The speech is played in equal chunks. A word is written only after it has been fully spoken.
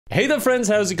Hey there friends,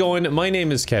 how's it going? My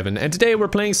name is Kevin and today we're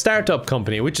playing Startup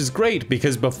Company, which is great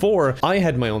because before I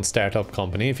had my own startup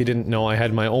company. If you didn't know, I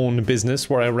had my own business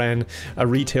where I ran a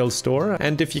retail store,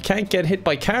 and if you can't get hit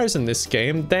by cars in this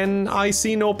game, then I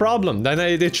see no problem. Then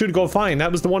it should go fine.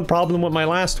 That was the one problem with my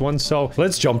last one, so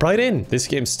let's jump right in. This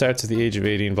game starts at the age of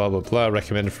 18, blah blah blah,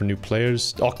 recommended for new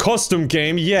players. Oh, custom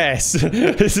game, yes!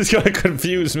 This is gonna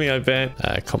confuse me, I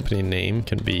bet. Company name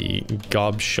can be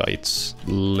Gobshites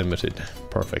Limited.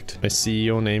 Perfect. My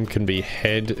CEO name can be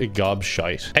Head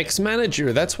Gobshite.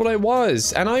 Ex-manager, that's what I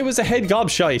was. And I was a head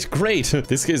gobshite. Great.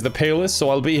 This guy's the palest, so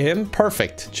I'll be him.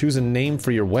 Perfect. Choose a name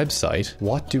for your website.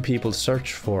 What do people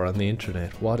search for on the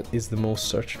internet? What is the most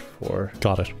searched for?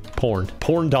 Got it. Porn.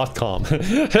 Porn.com.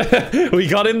 We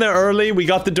got in there early. We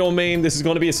got the domain. This is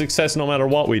going to be a success no matter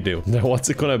what we do. Now, what's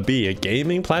it going to be? A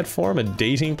gaming platform? A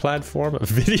dating platform? A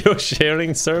video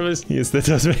sharing service? Yes, that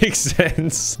does make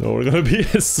sense. No, we're going to be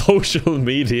a social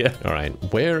media. All right,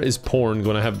 where is Porn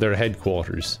going to have their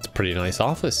headquarters? It's a pretty nice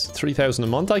office. 3,000 a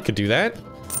month. I could do that.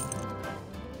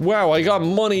 Wow, I got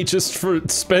money just for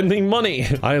spending money.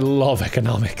 I love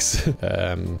economics.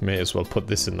 May as well put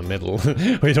this in the middle.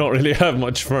 We don't really have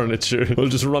much furniture. We'll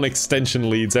just run extension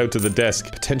leads out to the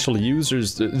desk. Potential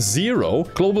users 0.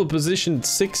 Global position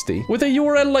 60. With a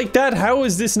URL like that, how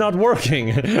is this not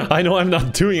working? I know I'm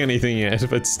not doing anything yet,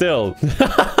 but still.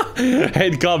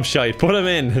 Head gobshite. Put him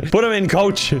in. Put him in,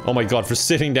 coach. Oh my god, for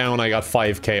sitting down, I got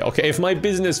 5k. Okay, if my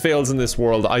business fails in this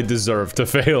world, I deserve to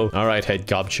fail. All right, head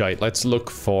gobshite. Let's look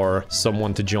for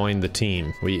someone to join the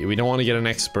team. We don't want to get an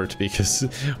expert because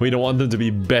we don't want them to be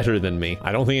better than me.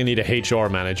 I don't think I need a HR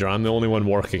manager. I'm the only one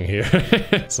working here.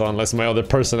 So unless my other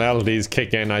personalities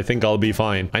kick in, I think I'll be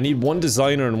fine. I need one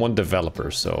designer and one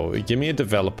developer. So give me a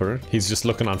developer. He's just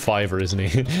looking on Fiverr, isn't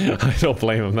he? I don't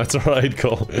blame him. That's all right,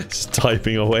 Cole. Just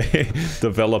typing away.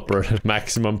 Developer.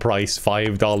 Maximum price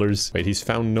 $5. Wait, he's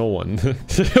found no one.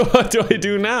 What do I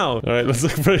do now? All right, let's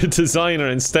look for a designer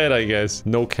instead, I guess.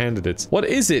 No candidates. What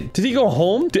is it? Did he go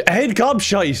home? Head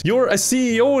gobshite. You're a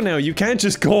CEO now. You can't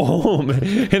just go home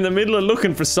in the middle of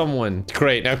looking for someone.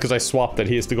 Great. Now because I swapped it,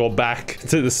 he has to go back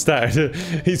to the start.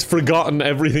 He's forgotten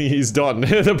everything he's done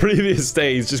the previous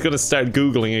day. He's just gonna start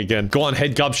Googling again. Go on,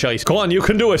 head gobshite. Go on, you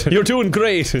can do it. You're doing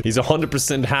great. He's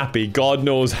 100% happy. God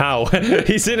knows how.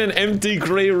 He's in an empty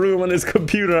gray room on his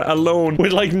computer alone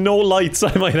with like no lights,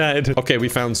 I might add. Okay, we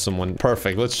found someone.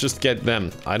 Perfect. Let's just get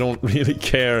them. I don't really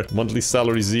care. Monthly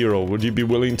salary 0. Would you be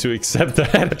willing to accept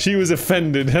that? She was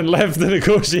offended and left the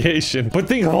negotiation. But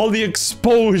think of all the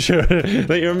exposure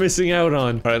that you're missing out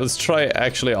on. All right, let's try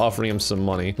actually offering him some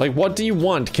money. Like, what do you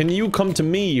want? Can you come to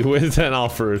me with an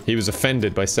offer? He was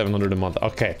offended by 700 a month.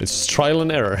 Okay, it's trial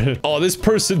and error. Oh, this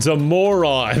person's a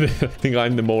moron. I think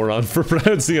I'm the moron for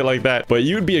pronouncing it like that. But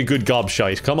you'd be a good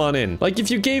gobshite. Come on in. Like,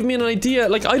 if you gave me an idea,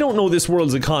 like, I don't know this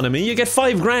world's economy. You get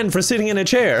 5 grand for sitting in a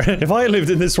chair. If I lived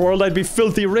in this world, I'd be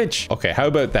filthy rich. Okay, how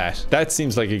about that? That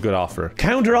seems like a good offer.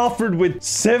 Counter offered with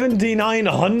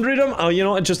 7,900. Oh, you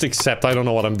know what? Just accept. I don't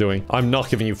know what I'm doing. I'm not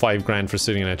giving you 5 grand for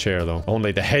sitting in a chair, though.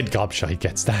 Only the head gobshite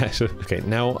gets that. Okay,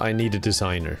 now I need a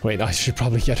designer. Wait, I should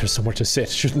probably get her somewhere to sit,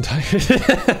 shouldn't I?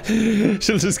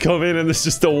 She'll just come in and there's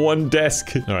just a one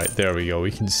desk. All right, there we go.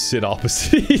 We can sit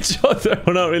opposite each other.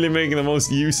 We're not really making the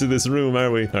most use of this room,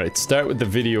 are we? All right, start with the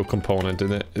video component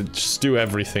and just do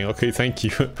everything. Okay, thank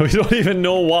you. We don't even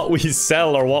know what we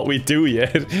sell or what we do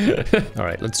yet. All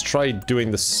right, let's try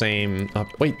doing the same.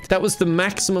 Wait, that was the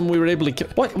maximum we were able to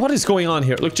get. What is going on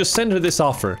here? Look, just send her this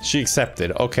offer. She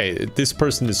accepted. Okay, this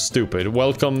person is stupid.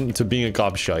 Welcome to being a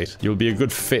gobshite. You'll be a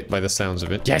good fit by the sounds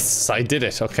of it. Yes, I did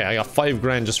it. Okay, I got 5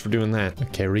 grand just for doing that.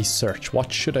 Okay, research.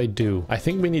 What should I do? I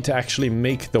think we need to actually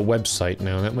make the website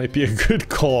now. That might be a good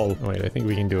call. Wait, I think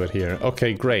we can do it here.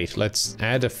 Okay, great. Let's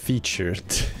add a feature.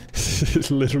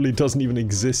 It literally doesn't even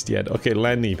exist yet. Okay,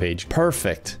 landing page.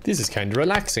 Perfect. This is kind of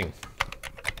relaxing.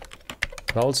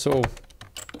 But also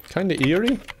kind of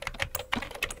eerie.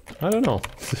 I don't know.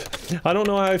 I don't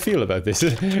know how I feel about this.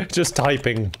 Just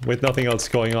typing with nothing else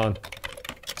going on.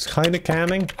 It's kind of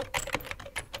calming.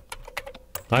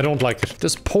 I don't like it.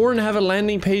 Does Porn have a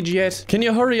landing page yet? Can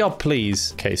you hurry up,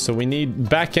 please? Okay, so we need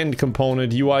backend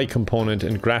component, UI component,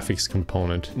 and graphics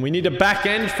component. We need a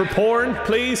backend for Porn,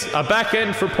 please. A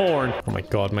backend for Porn. Oh my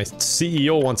god, my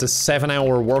CEO wants a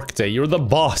 7-hour workday. You're the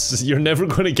boss. You're never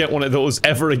going to get one of those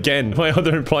ever again. My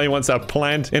other employee wants a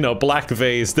plant in a black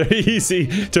vase. They're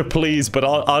easy to please, but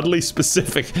oddly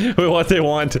specific with what they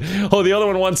want. Oh, the other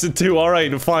one wants it too. All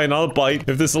right, fine, I'll bite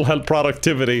if this will help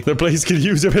productivity. The place could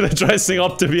use a bit of dressing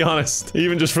up to be honest.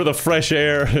 Even just for the fresh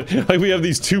air. Like, we have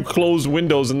these 2 closed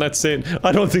windows and that's it.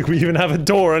 I don't think we even have a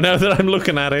door now that I'm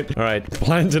looking at it. All right,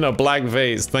 plant in a black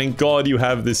vase. Thank God you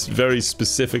have this very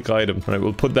specific item. All right,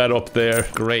 we'll put that up there.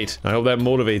 Great. I hope that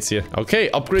motivates you. Okay,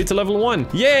 upgrade to level 1.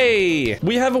 Yay!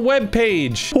 We have a web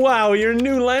page. Wow, your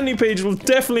new landing page will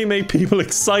definitely make people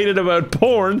excited about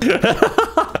porn.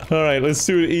 All right, let's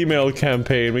do an email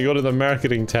campaign. We go to the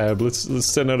marketing tab. Let's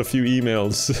send out a few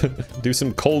emails. Do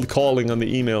some cold calling on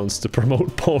the emails to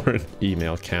promote porn.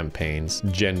 Email campaigns.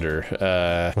 Gender.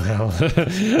 Well.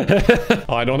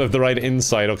 Oh, I don't have the right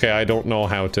insight. Okay, I don't know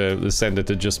how to send it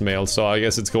to just mail, so I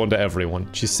guess it's going to everyone.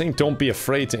 She's saying don't be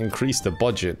afraid to increase the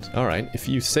budget. All right, if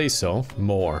you say so.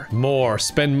 More. More.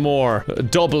 Spend more.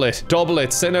 Double it. Double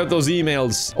it. Send out those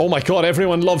emails. Oh my god,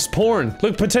 everyone loves porn.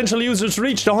 Look, potential users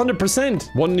reached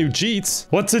 100%. One new Jeets.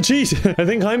 What's a Jeet? I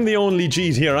think I'm the only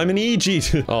Jeet here. I'm an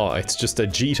E-Jeet. Oh, it's just a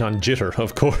Jeet on jitter,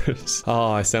 of course.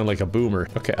 Oh, I sound like a boomer.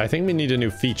 Okay, I think we need a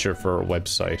new feature for our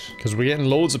website. Because we're getting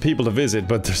loads of people to visit,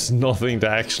 but there's nothing to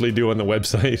actually do on the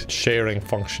website. Sharing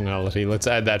functionality. Let's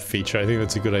add that feature. I think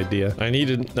that's a good idea. I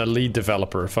need a lead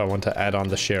developer if I want to add on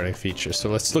the sharing feature. So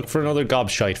let's look for another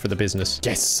gobshite for the business.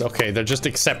 Yes, okay, they're just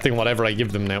accepting whatever I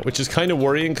give them now, which is kind of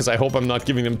worrying because I hope I'm not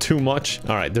giving them too much.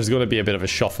 All right, there's going to be a bit of a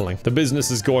shuffling. The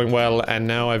business is going well, and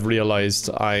now I've realized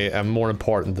I am more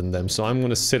important than them. So I'm going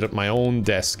to sit at my own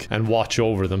desk and watch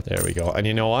over them. There we go. And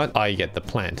you know what? I get the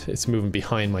plant. It's moving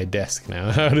behind my desk now.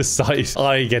 Out of sight.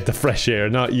 I get the fresh air,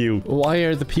 not you. Why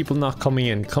are the people not coming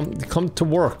in? Come to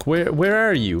work. Where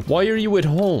are you? Why are you at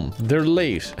home? They're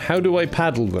late. How do I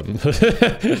paddle them?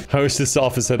 I wish this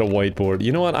office had a whiteboard.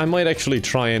 You know what? I might actually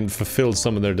try and fulfill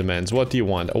some of their demands. What do you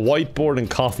want? A whiteboard and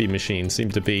coffee machine seem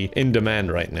to be in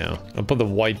demand right now. I'll put the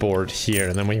whiteboard here,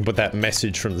 and then we can put that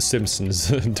message from The Simpsons.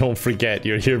 Don't forget,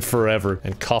 you're here forever.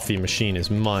 And coffee machine is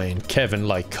mine. Kevin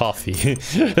like coffee.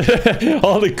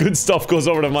 All the good stuff goes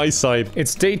over to my side.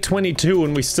 It's day 22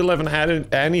 and we still haven't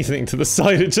added anything to the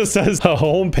site. It just has a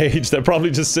homepage that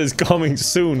probably just says coming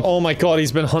soon. Oh my god,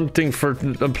 he's been hunting for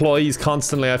employees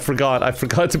constantly. I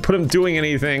forgot to put him doing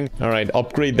anything. All right,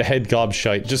 upgrade the head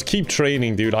gobshite. Just keep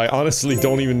training, dude. I honestly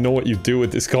don't even know what you do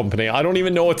with this company. I don't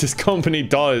even know what this company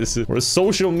does. We're a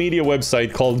social media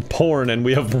website called Porn and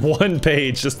we have one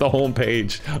page, just the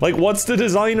homepage. Like, what's the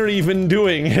designer even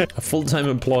doing? A full-time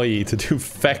employee to do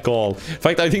feck all. In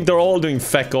fact, I think they're all doing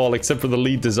feck all except for the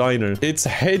lead designer. It's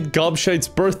head gobshite's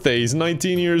birthday. He's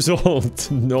 19 years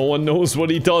old. No one knows what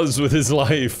he does with his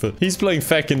life. He's playing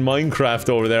feck in Minecraft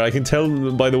over there. I can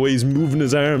tell by the way he's moving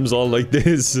his arms all like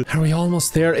this. Are we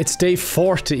almost there? It's day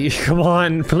 40. Come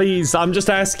on, please. I'm just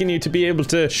asking you to be able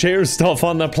to share stuff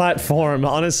on the platform.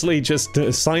 Honestly, just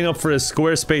sign up for a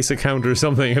Squarespace account or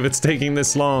something if it's taking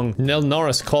this long. Nell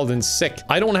Norris called in sick.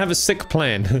 I don't have a sick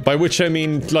plan. By which I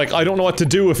mean, like, I don't know what to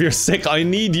do if you're sick. I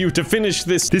need you to finish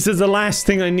this. This is the last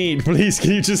thing I need. Please,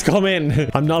 can you just come in?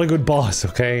 I'm not a good boss,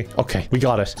 okay? Okay, we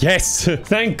got it. Yes!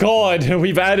 Thank God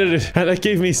we've added it. And that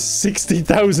gave me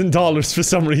 $60,000 for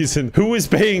some reason. Who is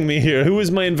paying me here? Who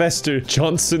is my investor?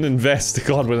 Johnson Invest.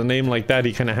 God, with a name like that,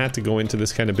 he kind of had to go into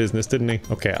this kind of business, didn't he?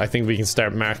 Okay, I think we can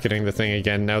start marketing the thing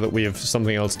again now that we have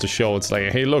something else to show. It's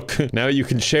like, hey, look, now you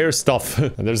can share stuff.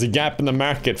 And there's a gap in the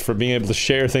market for being able to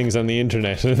share things on the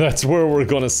internet. That's where we're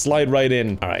going to slide right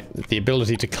in. All right, the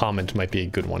ability to comment might be a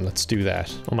good one. Let's do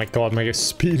that. Oh my God, my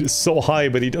speed is so high,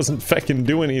 but he doesn't feckin'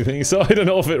 do anything. So I don't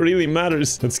know if it really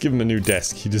matters. Let's give him a new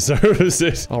desk. He deserves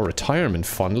it. Oh, retirement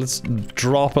fund. Let's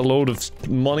drop a load of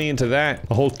money into that.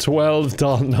 A whole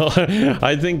 $12. No,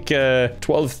 I think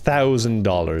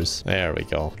 $12,000. There we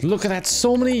go. Look at that.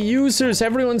 So many users.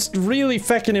 Everyone's really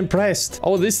feckin' impressed.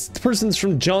 Oh, this person's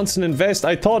from Johnson Invest.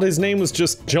 I thought his name was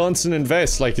just Johnson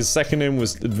Invest. Like his second name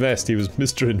was Invest. He was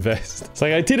Mr. Invest. It's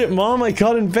like, I did it, Mom. I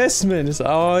got investment. It's,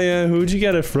 oh yeah, who'd you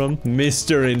get it from?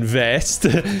 Mr. Invest.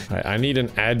 I need an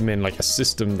admin, like a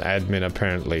system admin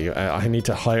apparently. I need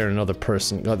to hire another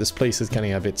person. God, this place is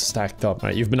getting a bit stacked up. All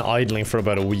right, you've been idling for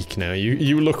about a week now.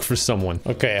 You look for someone.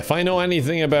 Okay, if I know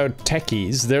anything about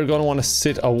techies, they're gonna want to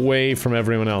sit away from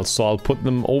everyone else. So I'll put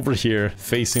them over here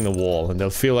facing the wall and they'll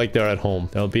feel like they're at home.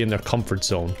 They'll be in their comfort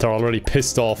zone. They're already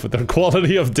pissed off with their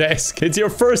quality of desk. It's your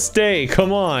first day.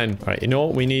 Come on. All right, you know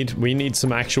what we need? We need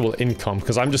some actual income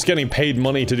because I'm just getting paid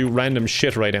money to do random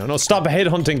shit right now. No, stop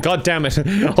headhunting. God damn it.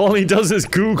 All he does is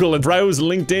Google and browse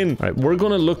LinkedIn. All right, we're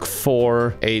gonna look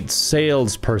for a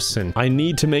salesperson. I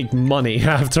need to make money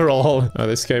after all. Oh,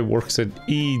 this guy works at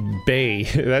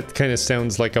eBay. That kind of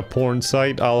sounds like a porn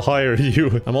site. I'll hire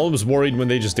you. I'm always worried when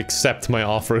they just accept my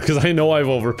offer because I know I've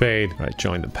overpaid. All right,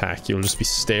 join the pack. back. You'll just be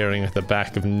staring at the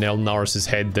back of Nell Norris's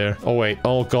head there. Oh wait,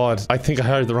 oh god, I think I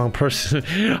hired the wrong person.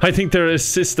 I think they're a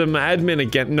system admin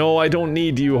again. No, I don't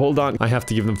need you, hold on. I have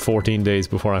to give them 14 days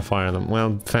before I fire them.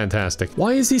 Well, fantastic.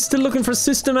 Why is he still looking for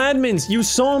system admins? You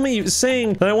saw me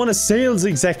saying that I want a sales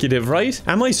executive, right?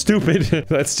 Am I stupid?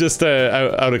 That's just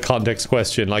a out of context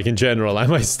question, like in general.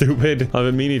 Am I stupid? I've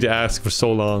been meaning to ask for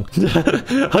so long.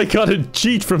 I got a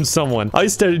cheat from someone. I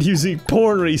started using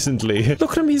porn recently.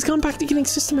 Look at him, he's gone back to getting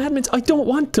system admins. I don't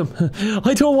want them.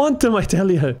 I don't want them, I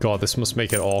tell you. God, this must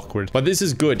make it awkward. But this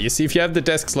is good. You see, if you have the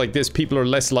desks like this, people are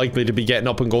less likely to be getting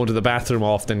up and going to the bathroom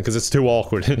often because it's too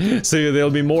awkward. So they'll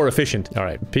be more efficient. All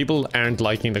right, people aren't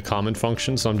liking the comment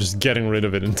function, so I'm just getting rid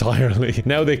of it entirely.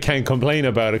 Now they can't complain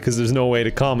about it because there's no way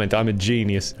to comment. I'm a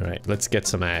genius. All right, let's get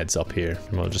some ads up here.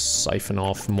 And we'll just siphon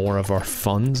off more of our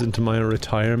funds into my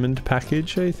retirement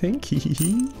package, I think.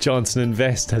 Johnson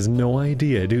Invest has no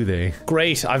idea, do they?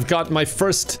 Great, I've got my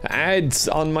first ads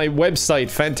on my website.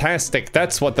 Fantastic.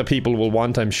 That's what the people will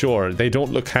want, I'm sure. They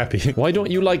don't look happy. Why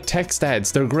don't you like text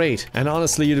ads? They're great. And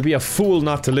honestly, you'd be a fool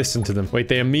not to listen to them. Wait,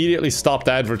 they immediately stopped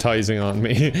advertising on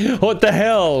me. What the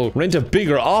hell? Rent a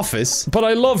bigger office? But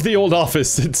I love the old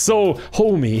office. It's so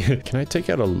homey. Can I take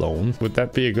out a loan? Would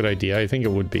that be a good idea? I think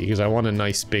it would be because I want a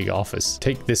nice big office.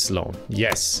 Take this loan.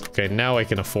 Yes. Okay, now I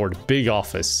can afford big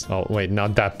office. Oh, wait,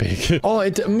 not that big. Oh,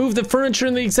 it moved the furniture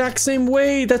in the exact same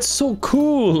way. That's so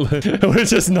cool. We're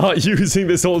just not using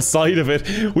this whole side of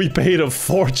it. We paid a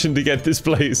fortune to get this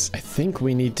place. I think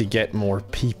we need to get more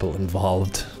people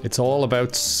involved. It's all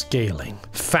about scaling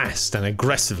fast and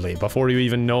aggressively before you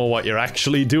even know what you're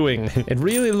actually doing. It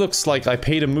really looks like I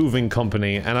paid a moving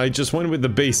company and I just went with the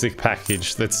basic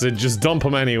package that said just dump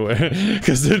them anywhere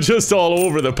because they're just all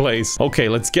over the place. Okay,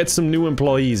 let's get some new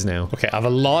employees now. Okay, I have a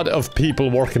lot of people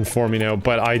working for me now,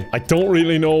 but I don't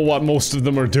really know what most of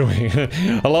them are doing.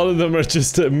 A lot of them are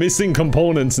just missing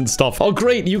components and stuff. Oh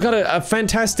great, you got a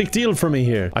fantastic deal for me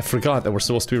here. I forgot that we're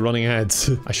supposed to be running ads.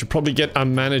 I should probably get a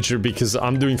manager because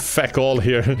I'm doing feck all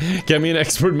here. Get me an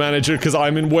expert manager because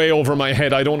I'm in way over my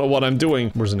head. I don't know what I'm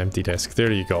doing. Where's an empty desk?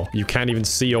 There you go. You can't even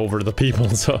see over the people,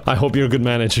 so I hope you're a good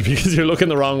manager because you're looking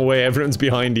the wrong way. Everyone's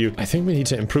behind you. I think we need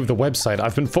to improve the website.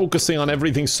 I've been focusing on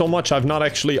everything so much I've not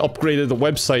actually upgraded the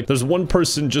website. There's one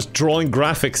person just drawing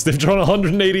graphics. They've drawn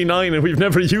 189 and we've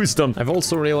never used them. I've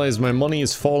also realized my money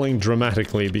is falling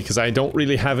dramatically because I don't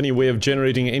really have any way of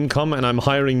generating income and I'm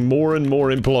hiring more and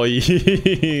more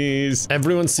employees.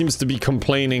 Everyone seems to be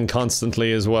complaining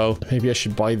constantly as well. Maybe I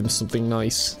should buy them something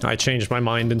nice. I changed my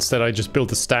mind. Instead, I just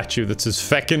built a statue that says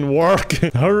feckin' work.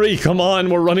 Hurry, come on,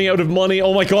 we're running out of money.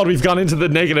 Oh my god, we've gone into the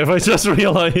negative. I just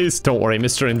realized. Don't worry,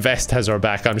 Mr. Invest has our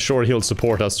back. I'm sure he'll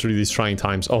support us through these trying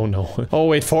times. Oh no. Oh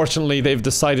wait, fortunately, they've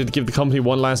decided to give the company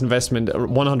one last investment,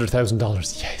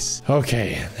 $100,000. Yes.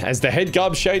 Okay, as the head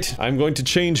gobshite, I'm going to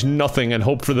change nothing and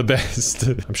hope for the best.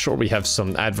 I'm sure we have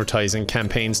some advertising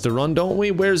campaigns to run, don't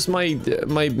we? Where's my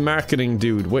marketing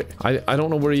dude? Wait, I don't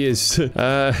know where he is.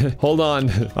 Hold on.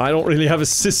 I don't really have a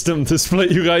system to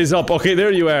split you guys up. Okay,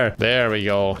 there you are. There we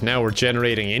go. Now we're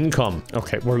generating income.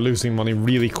 Okay, we're losing money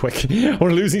really quick.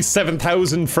 We're losing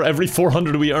 7,000 for every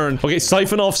 400 we earn. Okay,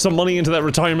 siphon off some money into that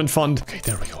retirement fund. Okay,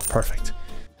 there we go. Perfect.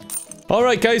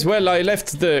 Alright guys, well I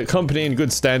left the company in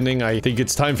good standing. I think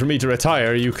it's time for me to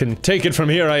retire. You can take it from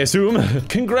here, I assume.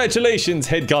 Congratulations,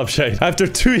 head gobshite. After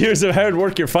 2 years of hard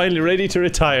work, you're finally ready to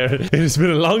retire. It has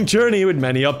been a long journey with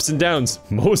many ups and downs.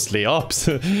 Mostly ups.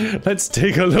 Let's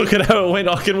take a look at how it went.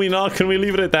 Oh, can we not? Can we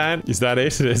leave it at that? Is that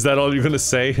it? Is that all you're gonna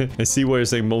say? I see why you're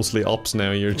saying mostly ups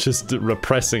now. You're just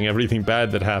repressing everything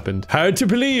bad that happened. Hard to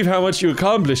believe how much you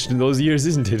accomplished in those years,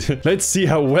 isn't it? Let's see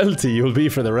how wealthy you'll be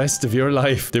for the rest of your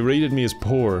life. They rated me as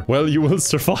poor. Well, you will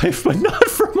survive, but not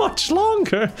for much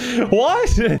longer. What?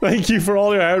 Thank you for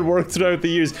all your hard work throughout the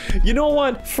years. You know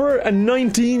what? For a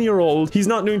 19-year-old, he's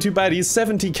not doing too bad. He's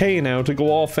 70k now to go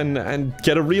off and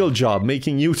get a real job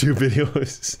making YouTube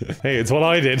videos. Hey, it's what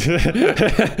I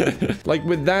did. Like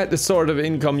with that sort of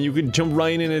income, you could jump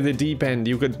right into the deep end.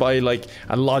 You could buy like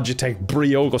a Logitech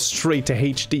Brio, go straight to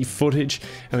HD footage.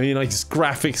 I mean, like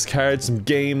graphics cards, some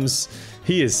games.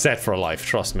 He is set for life,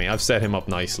 trust me. I've set him up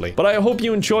nicely. But I hope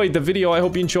you enjoyed the video. I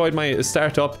hope you enjoyed my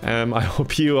startup. I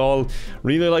hope you all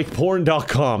really like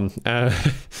porn.com.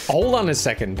 Hold on a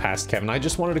second, past Kevin. I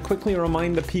just wanted to quickly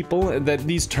remind the people that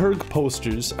these Turg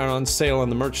posters are on sale on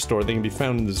the merch store. They can be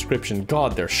found in the description.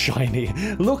 God, they're shiny.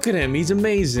 Look at him. He's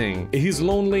amazing. He's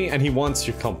lonely and he wants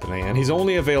your company. And he's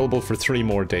only available for 3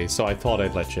 more days. So I thought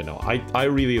I'd let you know. I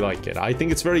really like it. I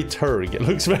think it's very Turg. It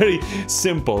looks very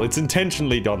simple. It's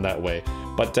intentionally done that way.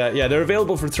 But But yeah, they're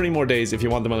available for 3 more days if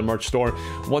you want them on the merch store.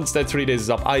 Once that 3 days is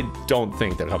up, I don't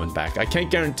think they're coming back. I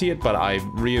can't guarantee it, but I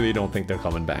really don't think they're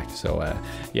coming back. So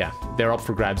yeah, they're up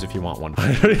for grabs if you want one.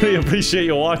 I really appreciate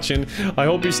you watching. I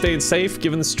hope you're staying safe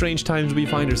given the strange times we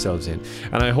find ourselves in.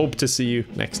 And I hope to see you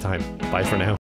next time. Bye for now.